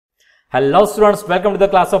Hello students, welcome to the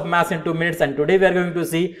class of Maths in 2 minutes, and today we are going to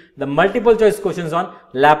see the multiple choice questions on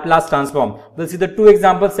Laplace transform. We'll see the two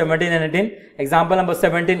examples 17 and 18. Example number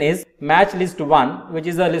 17 is match list 1, which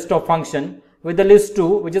is a list of function, with the list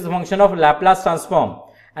 2, which is a function of Laplace transform,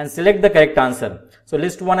 and select the correct answer. So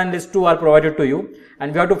list 1 and list 2 are provided to you,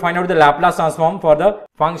 and we have to find out the Laplace transform for the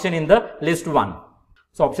function in the list 1.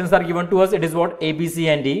 So options are given to us. It is what? A, B, C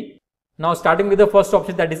and D. Now starting with the first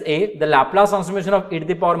option, that is A, the Laplace transformation of e to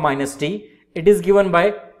the power minus t, it is given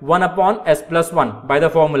by 1 upon s plus 1 by the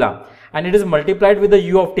formula, and it is multiplied with the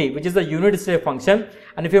u of t, which is the unit step function.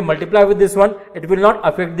 And if you multiply with this one, it will not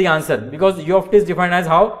affect the answer, because u of t is defined as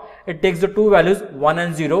how? It takes the two values 1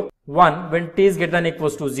 and 0, 1 when t is greater than or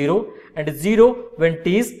equals to 0 and 0 when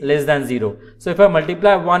t is less than 0. So if I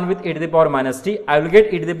multiply 1 with e to the power minus t, I will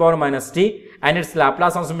get e to the power minus t, and its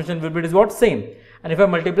Laplace transformation will be what? Same. And if I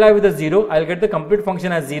multiply with the 0, I will get the complete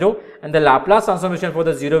function as 0, and the Laplace transformation for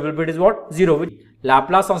the 0 will be what? 0. Which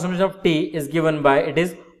Laplace transformation of t is given by, it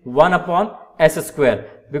is 1 upon s square.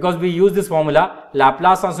 Because we use this formula,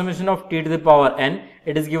 Laplace transformation of t to the power n,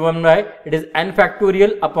 it is given by, it is n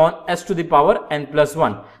factorial upon s to the power n plus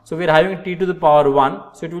 1. So we are having t to the power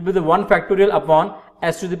 1, so it will be the 1 factorial upon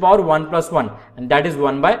s to the power 1 plus 1, and that is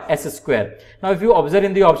 1 by s square. Now if you observe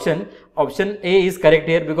in the option A is correct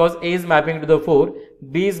here, because A is mapping to the 4,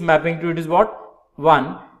 B is mapping to, it is what?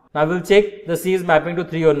 1. Now we will check the C is mapping to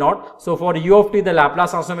 3 or not. So for u of t, the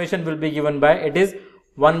Laplace transformation will be given by, it is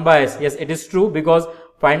 1 by s. Yes, it is true, because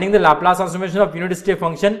finding the Laplace transformation of unit step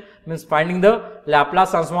function means finding the Laplace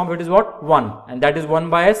transform of it is what? 1, and that is 1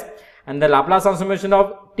 by s. And the Laplace transformation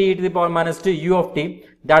of t to the power minus t u of t,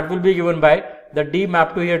 that will be given by the d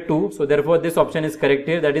map to here 2. So therefore this option is correct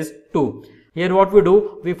here, that is 2. Here what we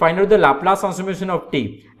do, we find out the Laplace transformation of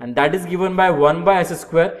t, and that is given by 1 by s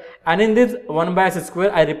square, and in this 1 by s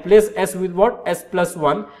square I replace s with what? S plus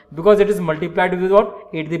 1, because it is multiplied with what?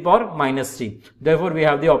 E to the power minus t. Therefore we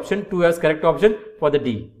have the option 2 as correct option for the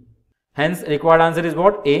D. Hence required answer is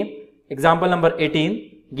what? A. Example number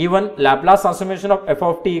 18, given Laplace transformation of f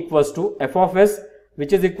of t equals to f of s,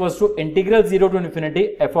 which is equals to integral 0 to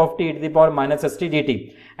infinity f of t e to the power minus st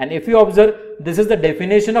dt. And if you observe, this is the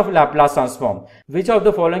definition of Laplace transform. Which of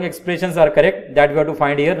the following expressions are correct? That we have to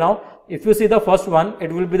find here. Now if you see the first one,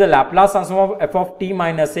 it will be the Laplace transform of f of t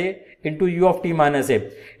minus a into u of t minus a.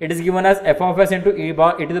 It is given as f of s into e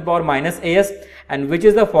to the power minus as, and which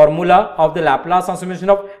is the formula of the Laplace transformation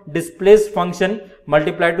of displaced function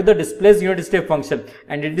multiplied to the displaced unit step function.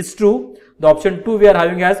 And it is true, the option 2 we are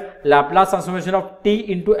having as Laplace transformation of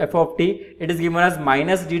t into f of t, it is given as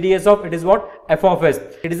minus dds of, it is what? F of s.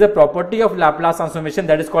 It is a property of Laplace transformation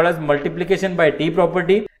that is called as multiplication by t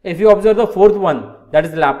property. If you observe the fourth one, that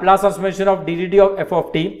is Laplace transformation of ddt of f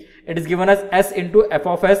of t, it is given as s into f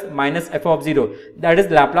of s minus f of 0. That is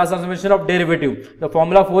Laplace transformation of derivative. The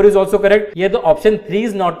formula 4 is also correct. Here the option 3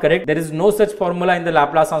 is not correct. There is no such formula in the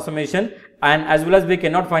Laplace transformation, and as well as we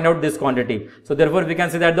cannot find out this quantity. So therefore we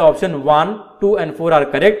can say that the option 1, 2 and 4 are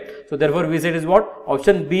correct. So therefore we say it is what?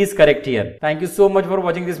 Option B is correct here. Thank you so much for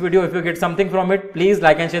watching this video. If you get something from it, please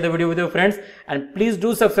like and share the video with your friends, and please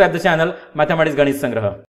do subscribe the channel Mathematics-Ganit Sangrah.